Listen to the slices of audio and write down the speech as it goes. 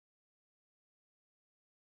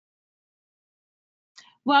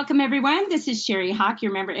Welcome, everyone. This is Sherry Hawk,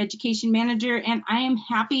 your Member Education Manager, and I am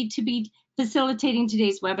happy to be facilitating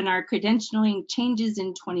today's webinar, Credentialing Changes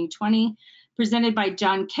in 2020, presented by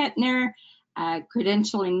John Kettner,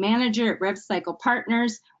 Credentialing Manager at RevCycle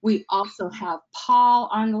Partners. We also have Paul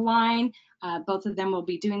on the line. Both of them will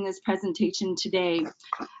be doing this presentation today.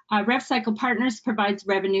 RevCycle Partners provides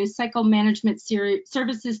revenue cycle management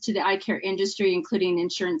services to the eye care industry, including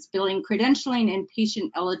insurance billing, credentialing, and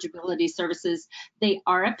patient eligibility services. They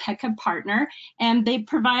are a PECA partner, and they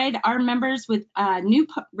provide our members with new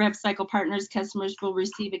RevCycle Partners customers will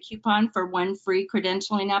receive a coupon for one free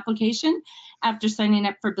credentialing application after signing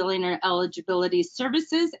up for billing or eligibility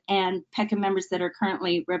services, and PECA members that are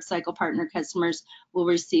currently RevCycle Partner customers will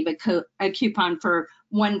receive a coupon for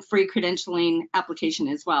one free credentialing application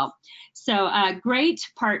as well. So a great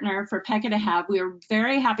partner for PECA to have. We are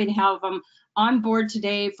very happy to have them on board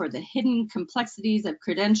today for the hidden complexities of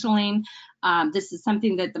credentialing. This is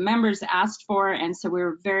something that the members asked for, and so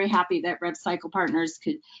we're very happy that RevCycle Partners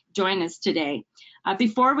could join us today.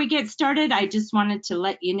 Before we get started, I just wanted to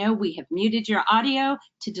let you know we have muted your audio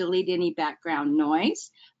to delete any background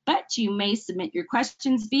noise. But you may submit your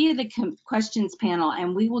questions via the questions panel,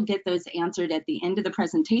 and we will get those answered at the end of the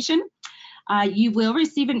presentation. You will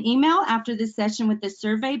receive an email after this session with the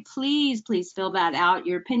survey. Please fill that out.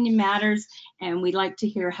 Your opinion matters, and we'd like to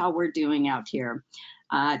hear how we're doing out here.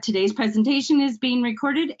 Today's presentation is being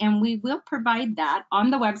recorded, and we will provide that on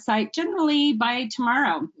the website generally by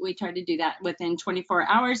tomorrow. We try to do that within 24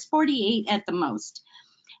 hours, 48 at the most.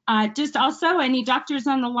 Just also, any doctors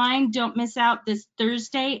on the line, don't miss out this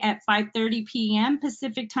Thursday at 5:30 p.m.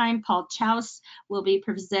 Pacific time. Paul Chouse will be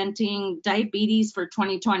presenting diabetes for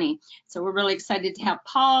 2020. So we're really excited to have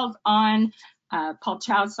Paul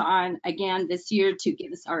Chouse on again this year to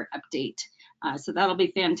give us our update. So that'll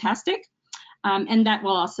be fantastic. And that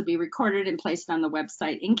will also be recorded and placed on the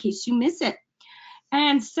website in case you miss it.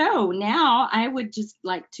 And so now I would just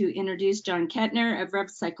like to introduce John Kettner of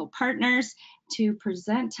RevCycle Partners to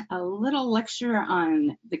present a little lecture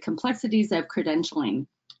on the complexities of credentialing.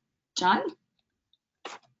 John?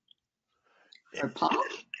 Or Paul?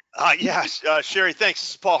 Yes, Sherry, thanks.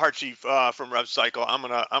 This is Paul Hartchief from RevCycle. I'm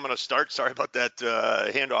gonna start. Sorry about that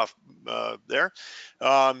handoff there.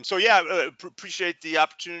 So yeah, appreciate the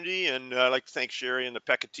opportunity, and I'd like to thank Sherry and the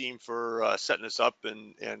PECA team for setting this up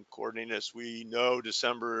and coordinating this. We know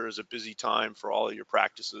December is a busy time for all of your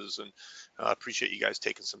practices, and appreciate you guys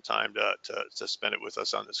taking some time to spend it with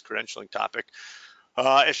us on this credentialing topic.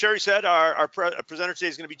 As Sherry said, our presenter today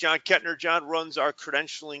is going to be John Kettner. John runs our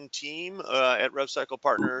credentialing team at RevCycle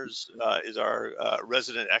Partners, is our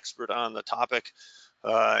resident expert on the topic.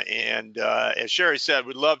 And as Sherry said,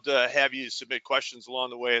 we'd love to have you submit questions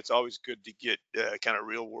along the way. It's always good to get kind of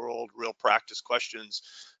real world, real practice questions.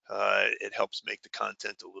 It helps make the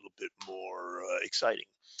content a little bit more exciting.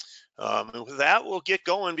 And with that, we'll get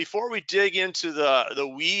going. Before we dig into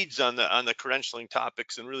the weeds on the credentialing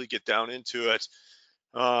topics and really get down into it,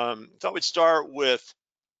 thought we'd start with,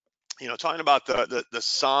 talking about the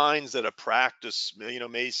signs that a practice,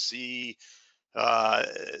 may see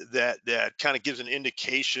that kind of gives an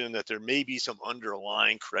indication that there may be some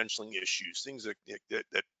underlying credentialing issues, things that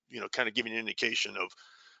kind of give an indication of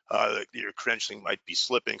that your credentialing might be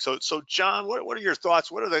slipping. So John, what are your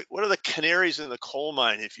thoughts? What are the canaries in the coal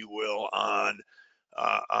mine, if you will, on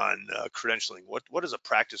credentialing? What is a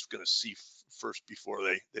practice going to see first before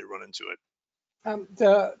they run into it?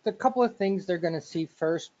 The couple of things they're going to see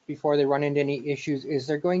first before they run into any issues is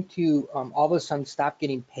they're going to all of a sudden stop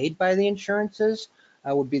getting paid by the insurances,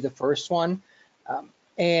 would be the first one.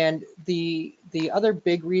 And the other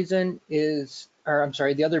big reason is, or I'm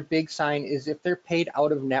sorry, the other big sign is if they're paid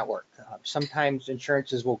out of network. Sometimes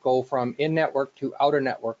insurances will go from in-network to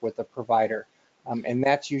out-of-network with a provider. And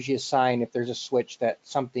that's usually a sign, if there's a switch, that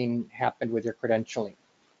something happened with your credentialing.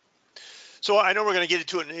 So I know we're going to get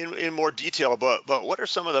into it in more detail, but what are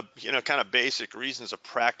some of the kind of basic reasons a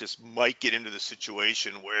practice might get into the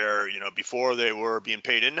situation where before they were being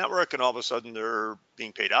paid in network and all of a sudden they're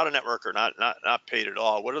being paid out of network or not paid at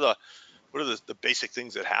all? What are the basic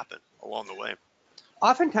things that happen along the way?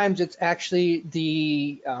 Oftentimes it's actually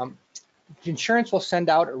the insurance will send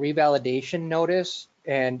out a revalidation notice,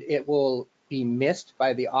 and it will be missed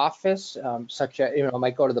by the office, such as it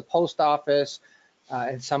might go to the post office.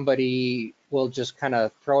 And somebody will just kind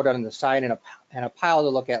of throw it on the side in a pile to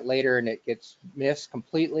look at later, and it gets missed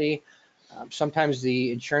completely. Sometimes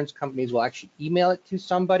the insurance companies will actually email it to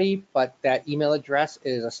somebody, but that email address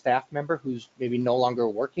is a staff member who's maybe no longer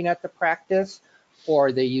working at the practice,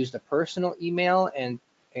 or they used a personal email, and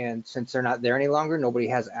since they're not there any longer, nobody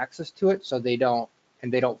has access to it, so they don't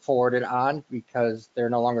and they don't forward it on because they're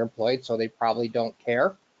no longer employed, so they probably don't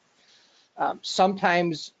care.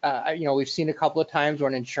 Sometimes, we've seen a couple of times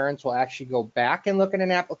when insurance will actually go back and look at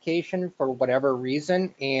an application for whatever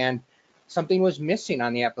reason, and something was missing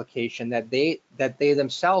on the application that they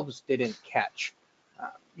themselves didn't catch.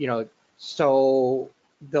 So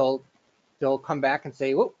they'll come back and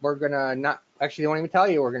say, "Whoop, we're gonna not." Actually, they won't even tell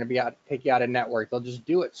you we're gonna take you out of network. They'll just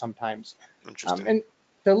do it sometimes. Interesting. And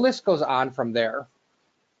the list goes on from there.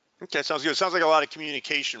 Okay, sounds good. Sounds like a lot of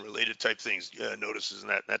communication related type things, notices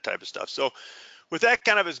and that type of stuff. So with that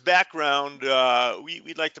kind of as background,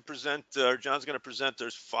 we'd like to present, or John's going to present,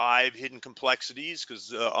 there's 5 hidden complexities,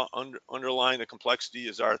 because underlying the complexity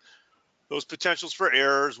is those potentials for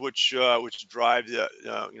errors, which drive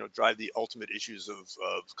the ultimate issues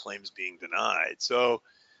of claims being denied. So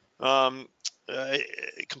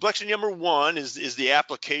complexity number 1 is the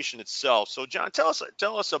application itself. So John, tell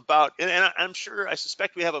us about, and I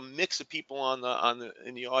suspect we have a mix of people in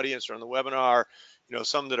the audience or on the webinar,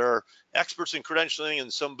 some that are experts in credentialing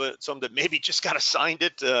and some that maybe just got assigned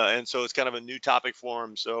it, and so it's kind of a new topic for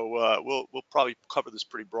them. So we'll probably cover this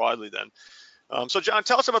pretty broadly then. So John,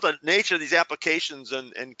 tell us about the nature of these applications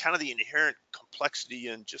and kind of the inherent complexity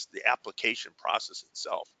and just the application process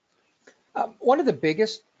itself. One of the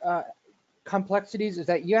biggest complexities is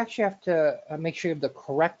that you actually have to make sure you have the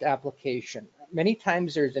correct application. Many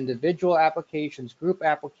times there's individual applications, group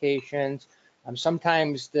applications.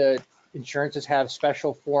 Sometimes the insurances have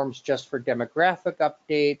special forms just for demographic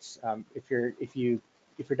updates. If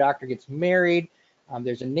your doctor gets married,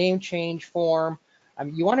 there's a name change form.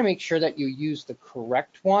 You want to make sure that you use the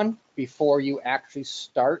correct one before you actually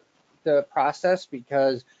start the process,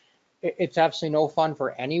 because it's absolutely no fun for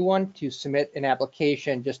anyone to submit an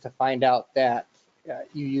application just to find out that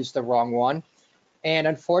you used the wrong one. And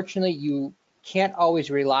unfortunately, you can't always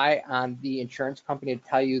rely on the insurance company to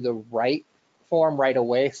tell you the right form right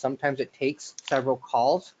away. Sometimes it takes several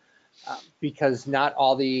calls because not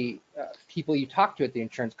all the people you talk to at the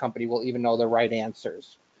insurance company will even know the right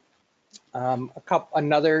answers.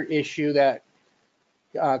 Another issue that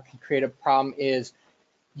can create a problem is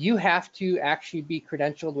you have to actually be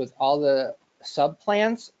credentialed with all the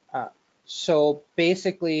sub-plans. So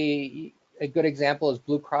basically, a good example is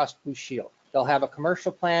Blue Cross Blue Shield. They'll have a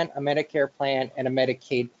commercial plan, a Medicare plan, and a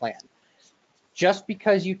Medicaid plan. Just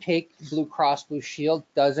because you take Blue Cross Blue Shield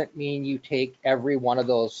doesn't mean you take every one of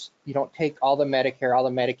those. You don't take all the Medicare, all the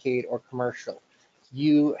Medicaid, or commercial.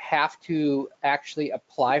 You have to actually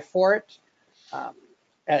apply for it.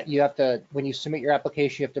 You have to, when you submit your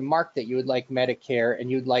application, you have to mark that you would like Medicare and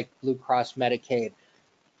you'd like Blue Cross Medicaid.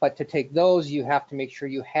 But to take those, you have to make sure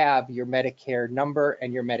you have your Medicare number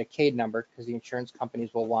and your Medicaid number, because the insurance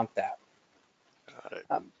companies will want that. Got it.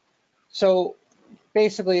 So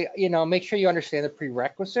basically, make sure you understand the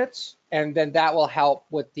prerequisites, and then that will help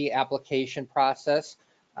with the application process.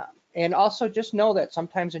 And also just know that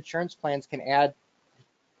sometimes insurance plans can add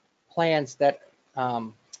plans that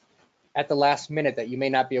at the last minute that you may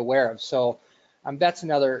not be aware of. So that's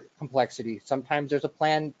another complexity. Sometimes there's a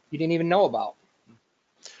plan you didn't even know about.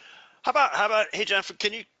 How about, hey Jennifer,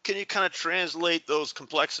 can you kind of translate those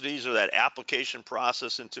complexities or that application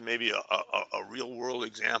process into maybe a real world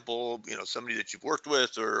example, somebody that you've worked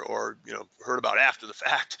with or heard about after the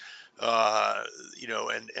fact, and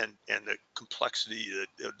the complexity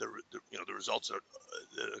that the results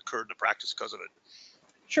that occurred in the practice because of it?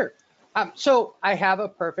 Sure. So I have a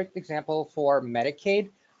perfect example for Medicaid.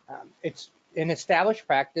 It's an established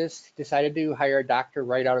practice, decided to hire a doctor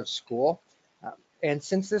right out of school. And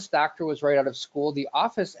since this doctor was right out of school, the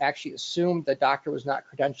office actually assumed the doctor was not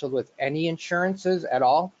credentialed with any insurances at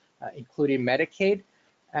all, including Medicaid.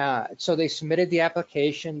 So they submitted the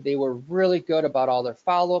application. They were really good about all their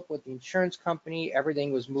follow-up with the insurance company.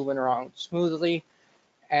 Everything was moving around smoothly.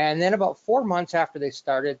 And then about 4 months after they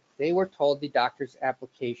started, they were told the doctor's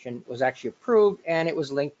application was actually approved and it was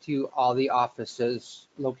linked to all the office's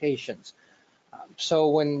locations. So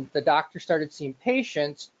when the doctor started seeing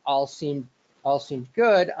patients, all seemed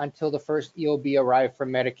good until the first EOB arrived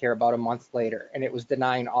from Medicare about a month later, and it was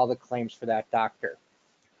denying all the claims for that doctor.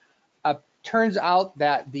 Turns out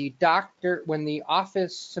that the doctor, when the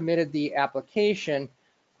office submitted the application,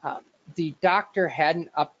 the doctor hadn't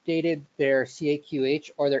updated their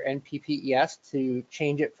CAQH or their NPPES to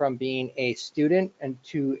change it from being a student and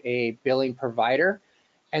to a billing provider.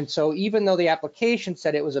 And so even though the application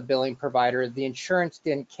said it was a billing provider, the insurance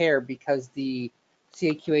didn't care because the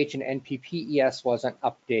CAQH and NPPES wasn't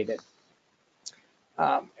updated.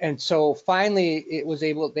 And so finally it was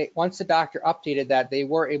once the doctor updated that, they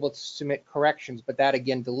were able to submit corrections, but that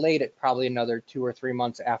again delayed it probably another 2 or 3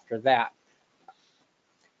 months after that.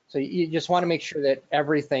 So you just want to make sure that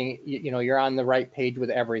everything, you're on the right page with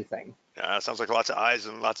everything. Sounds like lots of I's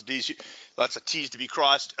and lots of D's, lots of T's to be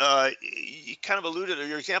crossed. You kind of alluded,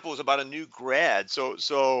 your example was about a new grad. So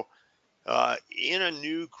in a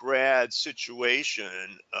new grad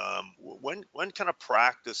situation, when can a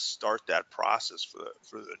practice start that process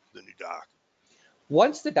for the new doc?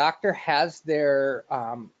 Once the doctor has their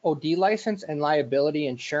OD license and liability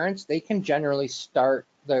insurance, they can generally start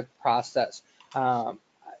the process.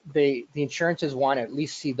 The insurances want to at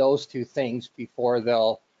least see those two things before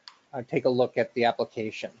they'll take a look at the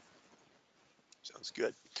application. Sounds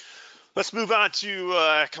good. Let's move on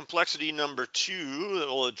to complexity number 2 that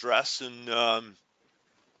we'll address, and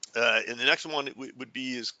the next one would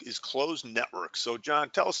be is closed network. So John,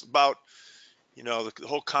 tell us about the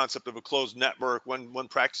whole concept of a closed network, when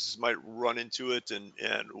practices might run into it, and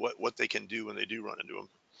what they can do when they do run into them.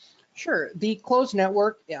 Sure. The closed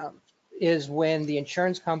network is when the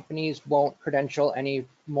insurance companies won't credential any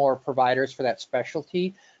more providers for that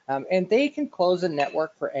specialty, and they can close a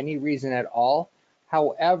network for any reason at all.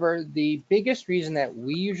 However, the biggest reason that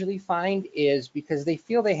we usually find is because they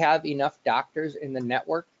feel they have enough doctors in the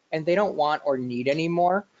network and they don't want or need any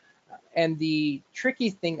more. And the tricky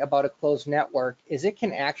thing about a closed network is it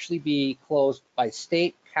can actually be closed by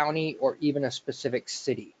state, county, or even a specific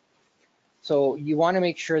city. So you want to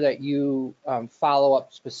make sure that you follow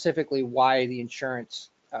up specifically why the insurance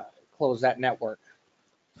closed that network.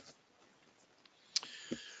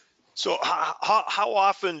 So how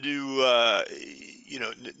often do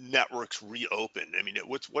networks reopen? I mean,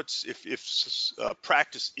 what's if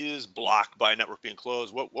practice is blocked by a network being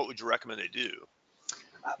closed, what would you recommend they do?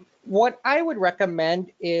 What I would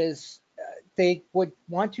recommend is they would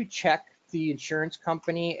want to check the insurance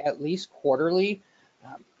company at least quarterly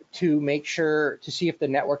to make sure to see if the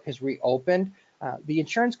network has reopened. The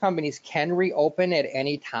insurance companies can reopen at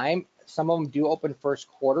any time. Some of them do open first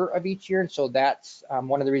quarter of each year, and so that's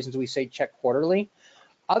one of the reasons we say check quarterly.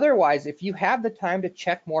 Otherwise, if you have the time to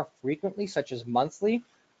check more frequently, such as monthly,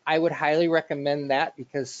 I would highly recommend that,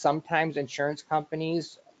 because sometimes insurance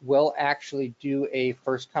companies will actually do a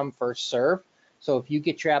first come, first serve. So if you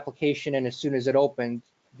get your application and as soon as it opens,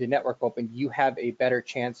 the network opened, you have a better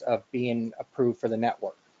chance of being approved for the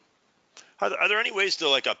network. Are there any ways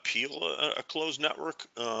to appeal a closed network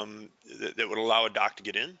that would allow a doc to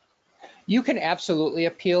get in? You can absolutely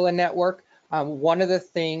appeal a network. One of the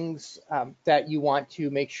things that you want to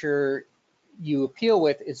make sure you appeal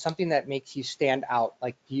with is something that makes you stand out.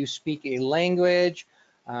 Like, do you speak a language?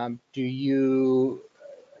 Do you,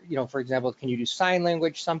 for example, can you do sign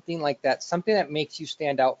language? Something like that, something that makes you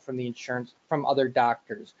stand out from the insurance, from other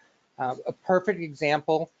doctors. A perfect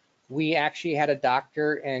example, we actually had a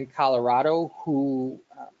doctor in Colorado who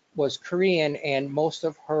was Korean, and most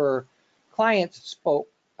of her clients spoke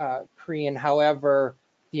Korean. However,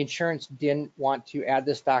 the insurance didn't want to add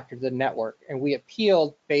this doctor to the network, and we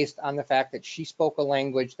appealed based on the fact that she spoke a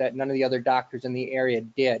language that none of the other doctors in the area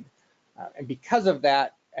did. And because of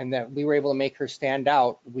that, and that we were able to make her stand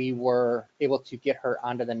out, we were able to get her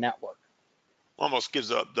onto the network. Almost gives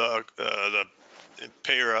the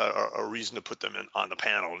payer a reason to put them on the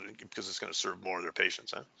panel, because it's going to serve more of their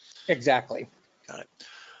patients, huh? Exactly. Got it.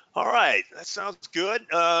 All right, that sounds good.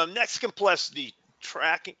 Next, complexity.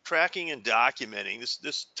 Tracking and documenting.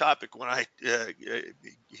 This topic, when I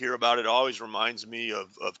hear about it, always reminds me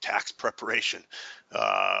of tax preparation,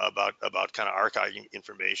 about kind of archiving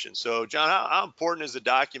information. So John, how important is the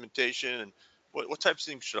documentation, and what types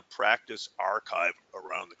of things should a practice archive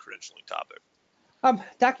around the credentialing topic?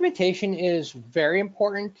 Documentation is very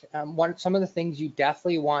important. Some of the things you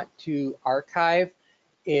definitely want to archive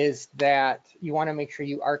is that you want to make sure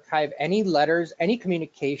you archive any letters, any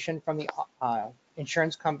communication from the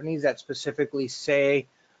insurance companies that specifically say,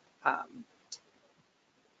 I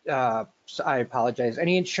apologize,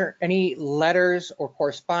 any letters or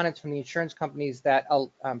correspondence from the insurance companies that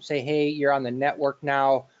say, hey, you're on the network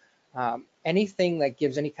now, anything that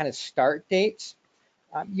gives any kind of start dates.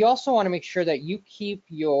 You also want to make sure that you keep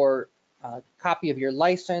your copy of your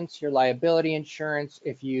license, your liability insurance.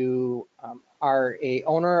 If you are a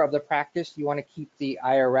owner of the practice, you want to keep the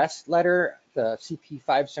IRS letter, the CP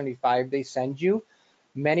 575 they send you.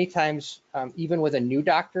 Many times, even with a new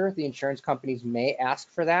doctor, the insurance companies may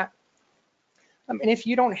ask for that. And if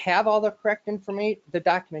you don't have all the correct information, the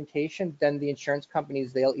documentation, then the insurance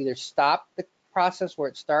companies, they'll either stop the process where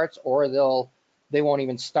it starts, or they won't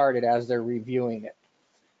even start it as they're reviewing it.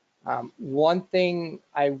 One thing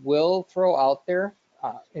I will throw out there,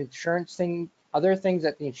 other things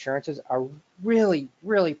that the insurances are really,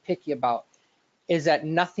 really picky about is that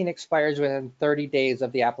nothing expires within 30 days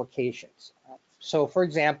of the applications. So for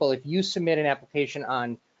example, if you submit an application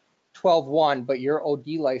on 12/1, but your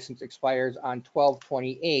OD license expires on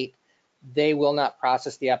 12/28, they will not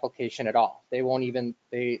process the application at all. They won't even,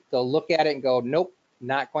 they'll look at it and go, nope,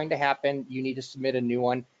 not going to happen. You need to submit a new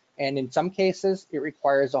one. And in some cases, it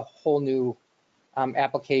requires a whole new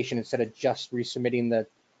application instead of just resubmitting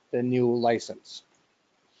the new license.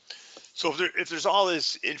 So if there's all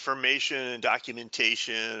this information and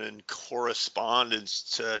documentation and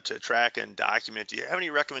correspondence to track and document, do you have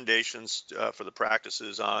any recommendations for the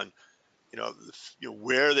practices on,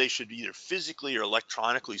 where they should either physically or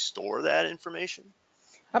electronically store that information?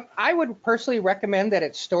 I would personally recommend that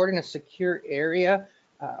it's stored in a secure area.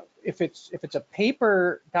 If it's a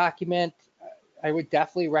paper document, I would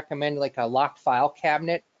definitely recommend like a locked file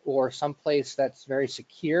cabinet or someplace that's very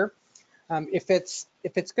secure. If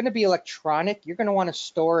it's going to be electronic, you're going to want to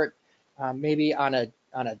store it maybe on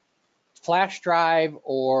a flash drive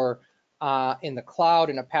or in the cloud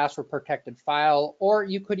in a password protected file, or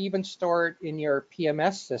you could even store it in your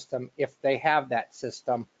PMS system if they have that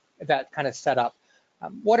system, that kind of setup.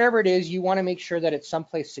 Whatever it is, you want to make sure that it's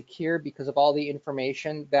someplace secure because of all the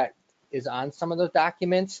information that is on some of those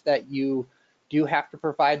documents that you do have to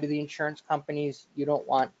provide to the insurance companies. You don't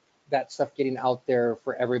want that stuff getting out there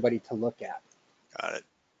for everybody to look at. Got it.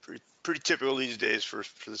 Pretty typical these days for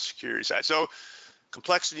the security side. So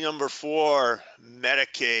complexity number 4,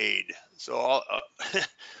 Medicaid. So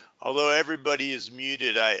although everybody is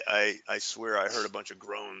muted, I swear I heard a bunch of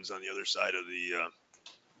groans on the other side of the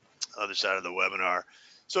webinar.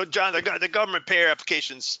 So John, the government payer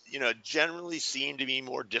applications, generally seem to be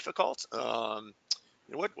more difficult.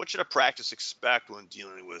 What should a practice expect when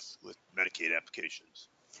dealing with Medicaid applications?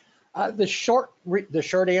 The short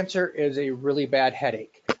answer is a really bad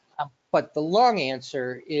headache. But the long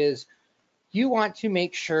answer is you want to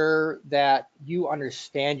make sure that you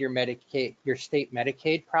understand your state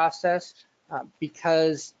Medicaid process,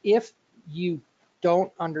 because if you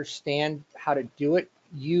don't understand how to do it,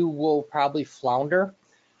 you will probably flounder.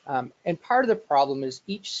 And part of the problem is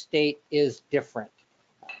each state is different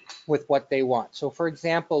with what they want. So for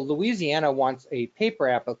example, Louisiana wants a paper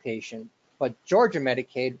application, but Georgia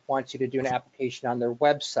Medicaid wants you to do an application on their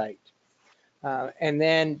website. And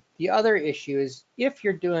then the other issue is if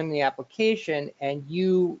you're doing the application and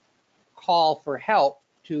you call for help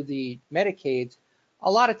to the Medicaids,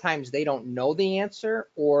 a lot of times they don't know the answer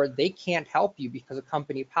or they can't help you because of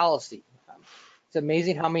company policy. It's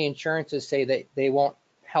amazing how many insurances say that they won't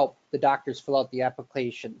help the doctors fill out the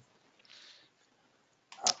application.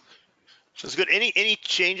 So it's good. Any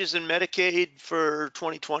changes in Medicaid for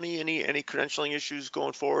 2020? Any credentialing issues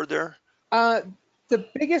going forward there? The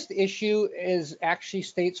biggest issue is actually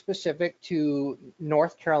state specific to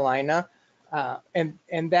North Carolina,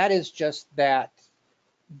 and that is just that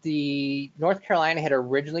the North Carolina had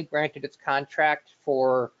originally granted its contract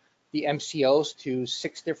for the MCOs to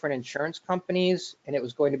 6 different insurance companies, and it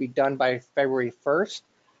was going to be done by February 1st.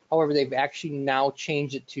 However, they've actually now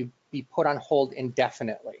changed it to be put on hold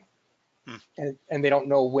indefinitely. And they don't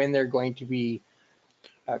know when they're going to be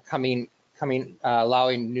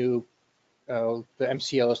allowing new the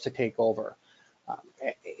MCOs to take over.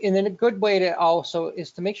 And then a good way to also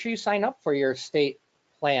is to make sure you sign up for your state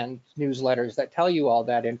plan newsletters that tell you all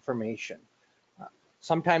that information.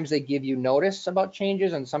 Sometimes they give you notice about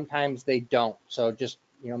changes and sometimes they don't. So just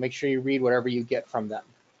make sure you read whatever you get from them.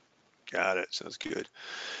 Got it. Sounds good.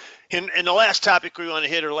 And the last topic we want to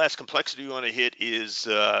hit, or last complexity we want to hit, is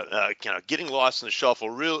getting lost in the shuffle.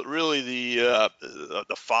 Really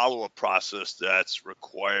the follow-up process that's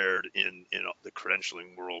required in the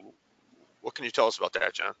credentialing world. What can you tell us about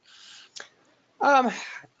that, John?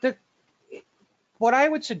 What I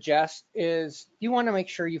would suggest is you want to make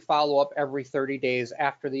sure you follow up every 30 days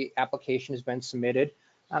after the application has been submitted.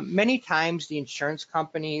 Many times the insurance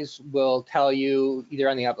companies will tell you either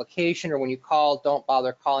on the application or when you call, don't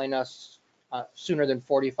bother calling us sooner than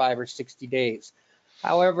 45 or 60 days.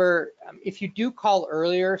 However, if you do call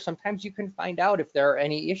earlier, sometimes you can find out if there are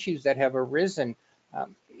any issues that have arisen,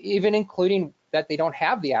 even including that they don't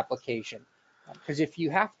have the application. Because if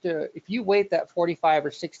you wait that 45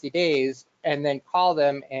 or 60 days and then call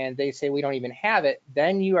them and they say we don't even have it,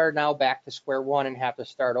 then you are now back to square one and have to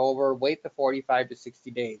start over, wait the 45 to 60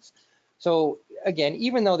 days. So again,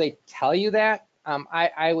 even though they tell you that,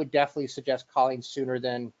 I would definitely suggest calling sooner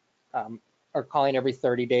than, or calling every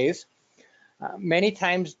 30 days. Many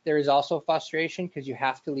times there is also frustration because you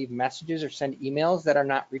have to leave messages or send emails that are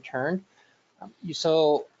not returned.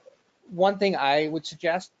 So one thing I would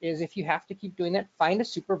suggest is if you have to keep doing that, find a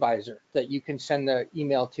supervisor that you can send the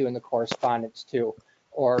email to and the correspondence to,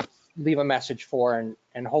 or leave a message for,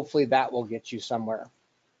 and hopefully that will get you somewhere.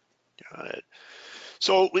 Got it.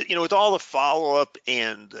 So, with all the follow-up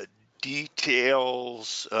and the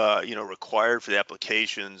details, required for the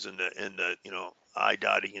applications and the I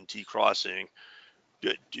dotting and T crossing,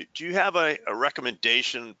 do you have a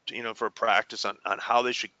recommendation, for practice on how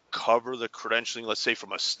they should cover the credentialing, let's say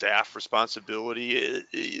from a staff responsibility?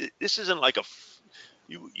 This isn't like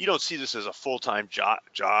you don't see this as a full-time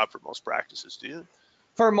job for most practices, do you?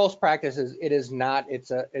 For most practices, it is not. It's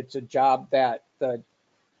a job that the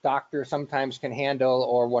doctor sometimes can handle,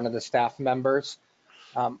 or one of the staff members.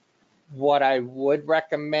 What I would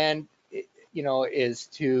recommend, is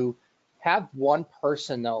to have one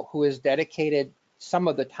person though who is dedicated some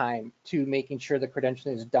of the time to making sure the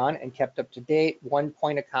credentialing is done and kept up to date. One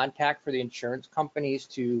point of contact for the insurance companies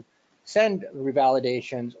to send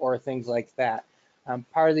revalidations or things like that.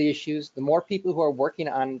 Part of the issues, the more people who are working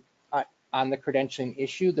on the credentialing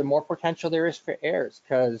issue, the more potential there is for errors,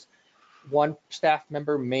 because one staff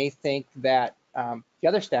member may think that the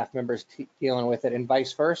other staff member is dealing with it, and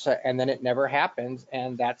vice versa, and then it never happens.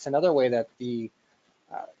 And that's another way that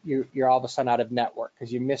you're all of a sudden out of network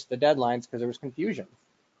because you missed the deadlines because there was confusion.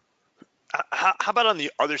 How about on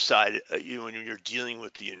the other side, when you're dealing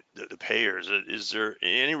with the payers, is there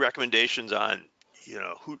any recommendations on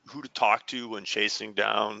who to talk to when chasing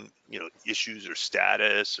down issues or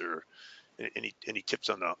status, or any tips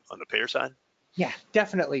on the payer side? Yeah,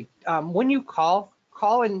 definitely. When you call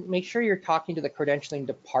and make sure you're talking to the credentialing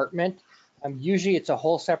department. Usually it's a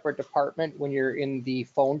whole separate department when you're in the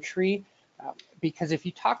phone tree, because if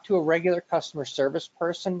you talk to a regular customer service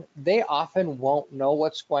person, they often won't know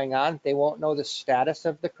what's going on. They won't know the status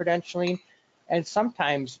of the credentialing. And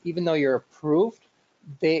sometimes, even though you're approved,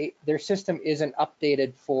 their system isn't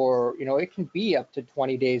updated for, it can be up to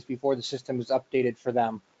 20 days before the system is updated for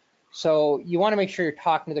them. So you want to make sure you're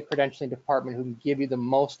talking to the credentialing department who can give you the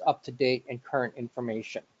most up-to-date and current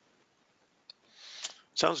information.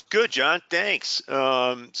 Sounds good, John. Thanks.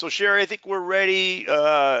 So Sherry, I think we're ready,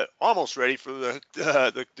 almost ready for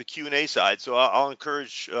the Q&A side. So I'll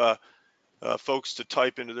encourage folks to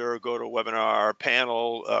type into there or go to webinar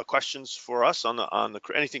panel questions for us on the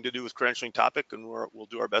anything to do with credentialing topic, and we'll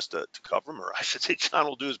do our best to cover them, or I should say John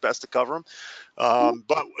will do his best to cover them.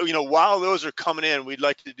 But while those are coming in, we'd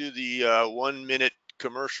like to do the 1-minute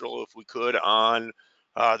commercial if we could on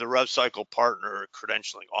the RevCycle Partner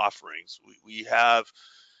credentialing offerings. We have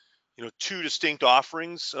 2 distinct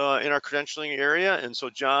offerings in our credentialing area, and so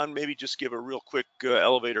John, maybe just give a real quick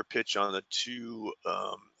elevator pitch on the 2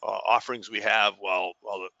 offerings we have while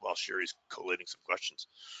Sherry's collating some questions.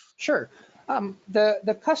 Sure.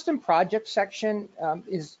 The custom project section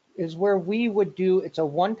is where we would do. It's a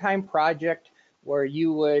one-time project where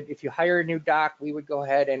you would, if you hire a new doc, we would go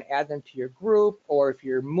ahead and add them to your group, or if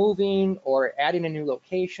you're moving or adding a new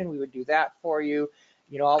location, we would do that for you.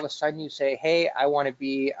 All of a sudden you say, hey, I want to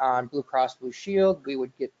be on Blue Cross Blue Shield. We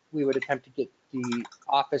would attempt to get the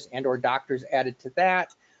office and or doctors added to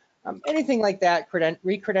that. Anything like that,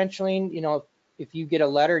 re-credentialing, if you get a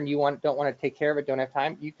letter and you don't want to take care of it, don't have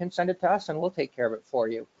time, you can send it to us and we'll take care of it for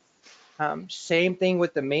you. Same thing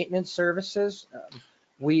with the maintenance services.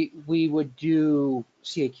 We would do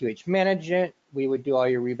CAQH management. We would do all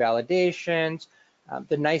your revalidations.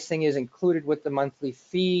 The nice thing is, included with the monthly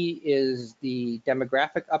fee is the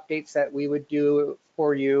demographic updates that we would do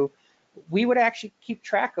for you. We would actually keep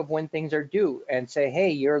track of when things are due and say,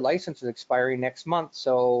 hey, your license is expiring next month,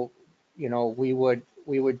 so we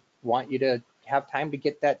would want you to have time to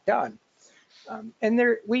get that done. And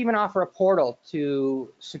we even offer a portal to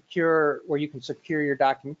secure, where you can secure your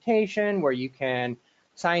documentation, where you can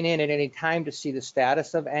sign in at any time to see the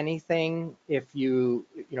status of anything. If you're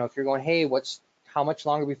going, hey, how much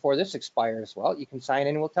longer before this expires? Well, you can sign in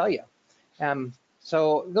and we'll tell you.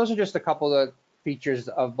 So those are just a couple of features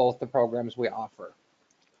of both the programs we offer.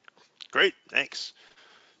 Great, thanks.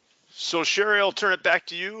 So Sherry, I'll turn it back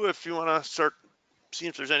to you if you want to start seeing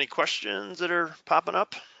if there's any questions that are popping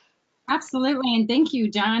up. Absolutely, and thank you,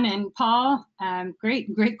 John and Paul.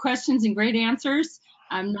 Great questions and great answers.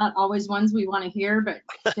 Not always ones we want to hear, but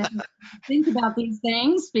definitely think about these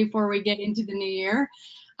things before we get into the new year.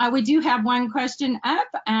 We do have one question up.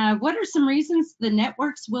 What are some reasons the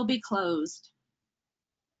networks will be closed?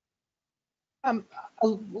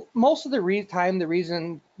 Most of the time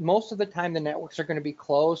the networks are going to be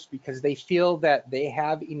closed because they feel that they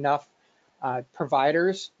have enough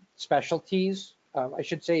providers, specialties, I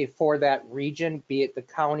should say, for that region, be it the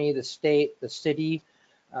county, the state, the city.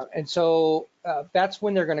 And so that's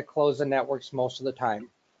when they're going to close the networks most of the time.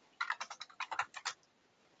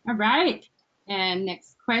 All right. And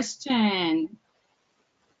next question.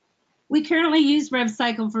 We currently use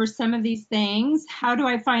RevCycle for some of these things. How do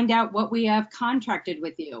I find out what we have contracted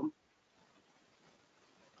with you?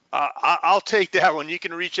 I'll take that one. You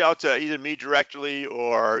can reach out to either me directly,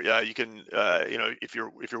 or you can, if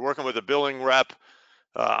you're working with a billing rep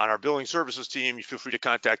on our billing services team, you feel free to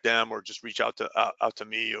contact them, or just reach out to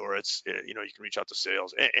me, or it's you can reach out to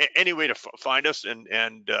sales. Any way to find us,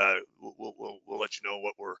 and we'll let you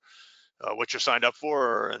know what you're signed up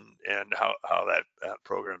for, and how that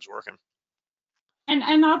program's working.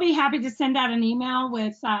 And I'll be happy to send out an email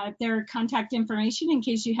with their contact information in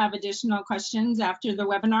case you have additional questions after the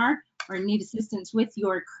webinar or need assistance with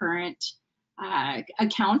your current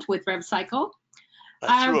account with RevCycle.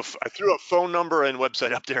 I threw a phone number and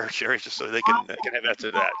website up there, Sherry, just so they can have that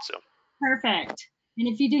to that. So perfect. And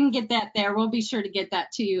if you didn't get that there, we'll be sure to get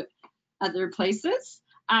that to you other places.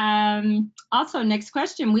 Also, next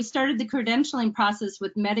question. We started the credentialing process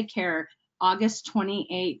with Medicare August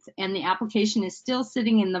 28th, and the application is still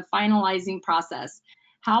sitting in the finalizing process.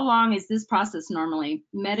 How long is this process normally?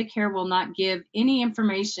 Medicare will not give any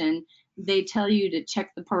information. They tell you to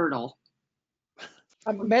check the portal.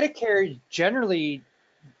 Medicare generally,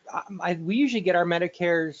 we usually get our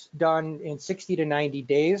Medicares done in 60 to 90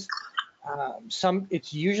 days.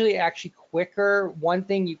 It's usually actually quicker. One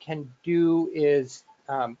thing you can do is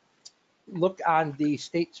look on the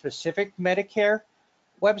state-specific Medicare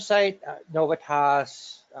website,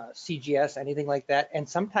 Novitas, CGS, anything like that, and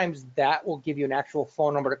sometimes that will give you an actual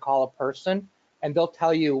phone number to call a person, and they'll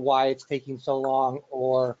tell you why it's taking so long,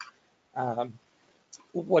 or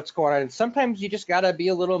what's going on. And sometimes you just got to be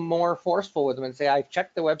a little more forceful with them and say, I've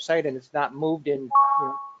checked the website and it's not moved in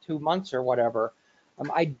 2 months or whatever.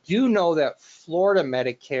 I do know that Florida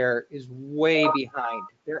Medicare is way behind.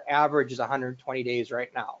 Their average is 120 days right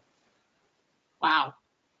now. Wow.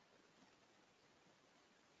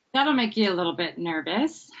 That'll make you a little bit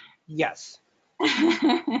nervous. Yes.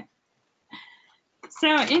 So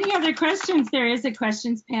any other questions? There is a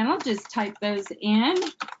questions panel. Just type those in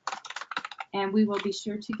and we will be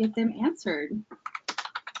sure to get them answered.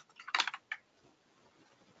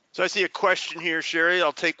 So I see a question here, Sherry.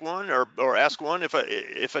 I'll take one or ask one.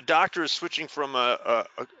 If a doctor is switching from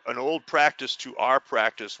an old practice to our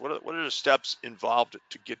practice, what are the steps involved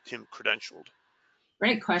to get him credentialed?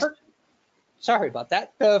 Great question. Sorry about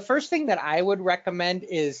that. The first thing that I would recommend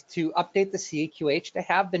is to update the CAQH to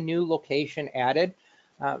have the new location added,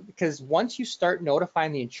 because once you start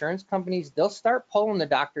notifying the insurance companies, they'll start pulling the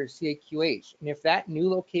doctor's CAQH. And if that new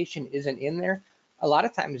location isn't in there, a lot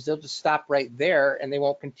of times they'll just stop right there and they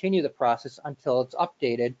won't continue the process until it's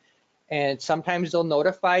updated. And sometimes they'll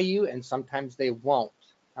notify you and sometimes they won't.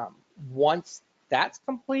 Once that's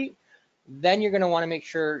complete, then you're going to want to make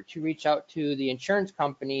sure to reach out to the insurance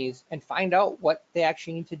companies and find out what they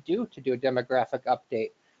actually need to do a demographic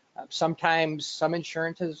update. Sometimes some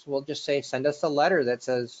insurances will just say, send us a letter that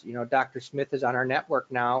says, Dr. Smith is on our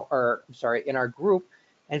network now, or I'm sorry, in our group.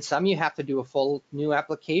 And some you have to do a full new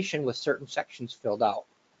application with certain sections filled out.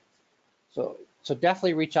 So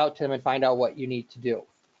definitely reach out to them and find out what you need to do.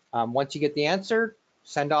 Once you get the answer,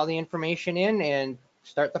 send all the information in and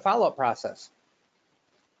start the follow-up process.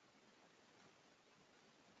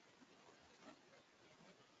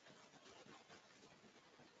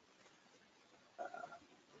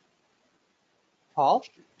 Paul?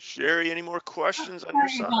 Sherry, any more questions on your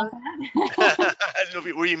side?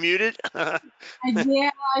 Were you muted? I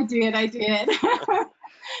did.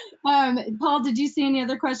 Paul, did you see any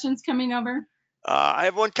other questions coming over? I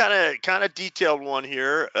have one kind of detailed one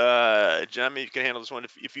here. John, maybe you can handle this one.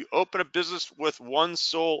 If you open a business with one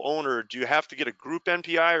sole owner, do you have to get a group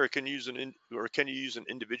NPI, or can you use an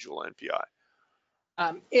individual NPI?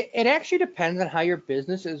 It actually depends on how your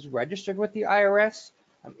business is registered with the IRS.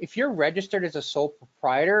 If you're registered as a sole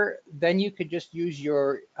proprietor, then you could just use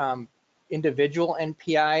your individual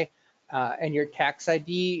NPI and your tax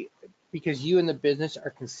ID, because you and the business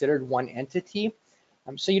are considered one entity.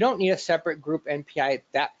 So you don't need a separate group NPI at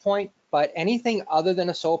that point, but anything other than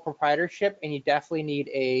a sole proprietorship, and you definitely need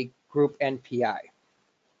a group NPI.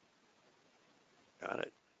 Got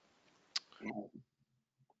it.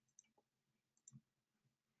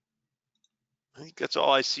 I think that's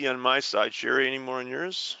all I see on my side. Sherry, any more on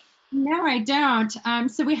yours? No, I don't.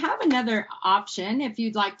 So we have another option. If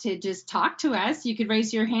you'd like to just talk to us, you could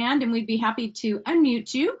raise your hand and we'd be happy to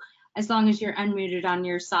unmute you, as long as you're unmuted on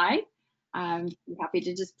your side. We're happy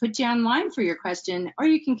to just put you online for your question, or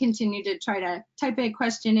you can continue to try to type a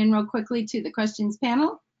question in real quickly to the questions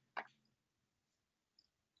panel.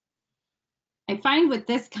 I find with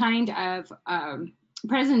this kind of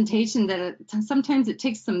presentation that sometimes it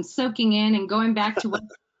takes some soaking in and going back to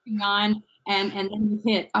what's going on and then you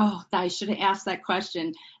hit, oh, I should have asked that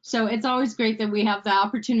question. So it's always great that we have the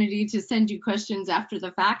opportunity to send you questions after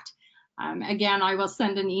the fact. Again, I will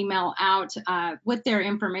send an email out with their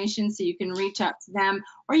information so you can reach out to them,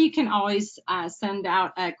 or you can always send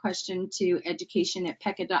out a question to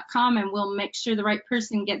education@pecca.com, and we'll make sure the right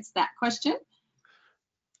person gets that question.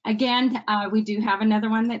 Again, we do have another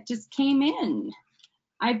one that just came in.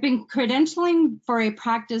 I've been credentialing for a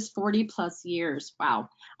practice 40 plus years. Wow.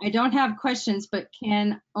 I don't have questions, but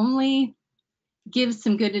can only give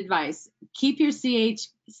some good advice. Keep your CAQH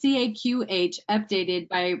updated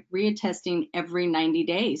by reattesting every 90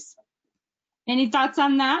 days. Any thoughts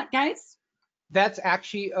on that, guys? That's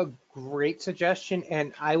actually a great suggestion,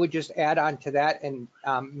 and I would just add on to that and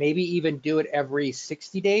maybe even do it every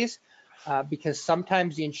 60 days because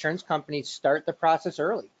sometimes the insurance companies start the process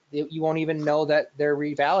early. You won't even know that they're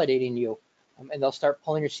revalidating you, and they'll start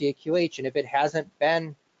pulling your CAQH, and if it hasn't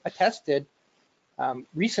been attested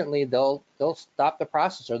recently, they'll stop the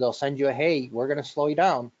process, or they'll send you a, hey, we're going to slow you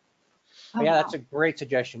down. But yeah, that's a great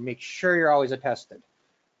suggestion. Make sure you're always attested.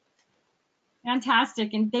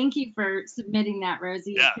 Fantastic, and thank you for submitting that,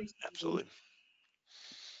 Rosie. Yeah, absolutely.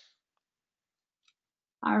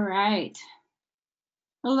 All right.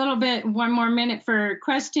 A little bit, one more minute for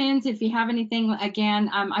questions. If you have anything,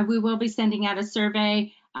 again, we will be sending out a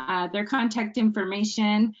survey, their contact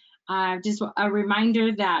information. Just a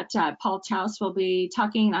reminder that Paul Taus will be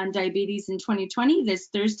talking on diabetes in 2020 this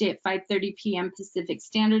Thursday at 5:30 p.m. Pacific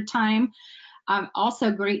Standard Time.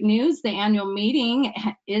 Also, great news, the annual meeting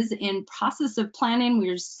is in process of planning.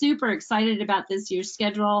 We're super excited about this year's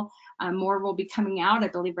schedule. More will be coming out. I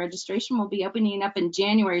believe registration will be opening up in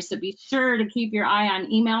January, so be sure to keep your eye on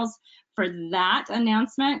emails for that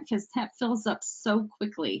announcement because that fills up so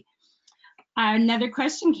quickly. Another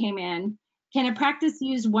question came in. Can a practice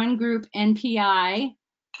use one group NPI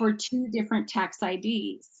for two different tax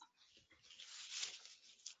IDs?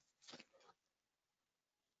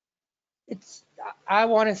 I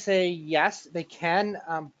want to say yes, they can,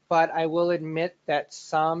 but I will admit that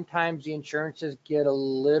sometimes the insurances get a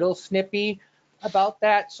little snippy about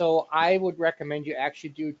that. So I would recommend you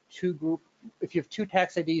actually do if you have two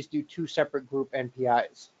tax IDs, do two separate group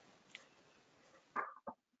NPIs.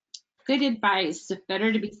 Good advice.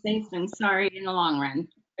 Better to be safe than sorry in the long run.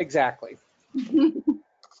 Exactly.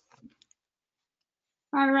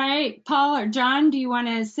 All right, Paul or John, do you want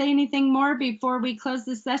to say anything more before we close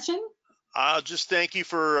the session? I'll just thank you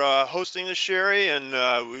for hosting this, Sherry, and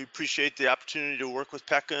we appreciate the opportunity to work with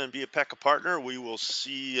PECA and be a PECA partner. We will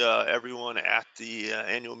see everyone at the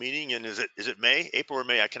annual meeting. And is it May, April or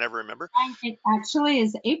May? I can never remember. It actually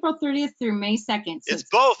is April 30th through May 2nd. So it's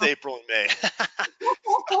both April and May.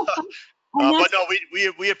 But no,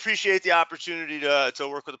 we appreciate the opportunity to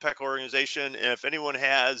work with the PECA organization. If anyone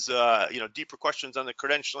has deeper questions on the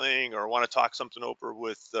credentialing or want to talk something over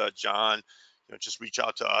with John, just reach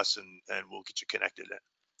out to us and we'll get you connected.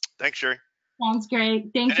 Thanks, Sherry. Sounds great.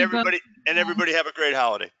 Thank you, everybody. both. And everybody have a great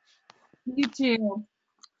holiday. You too.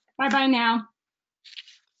 Bye-bye now.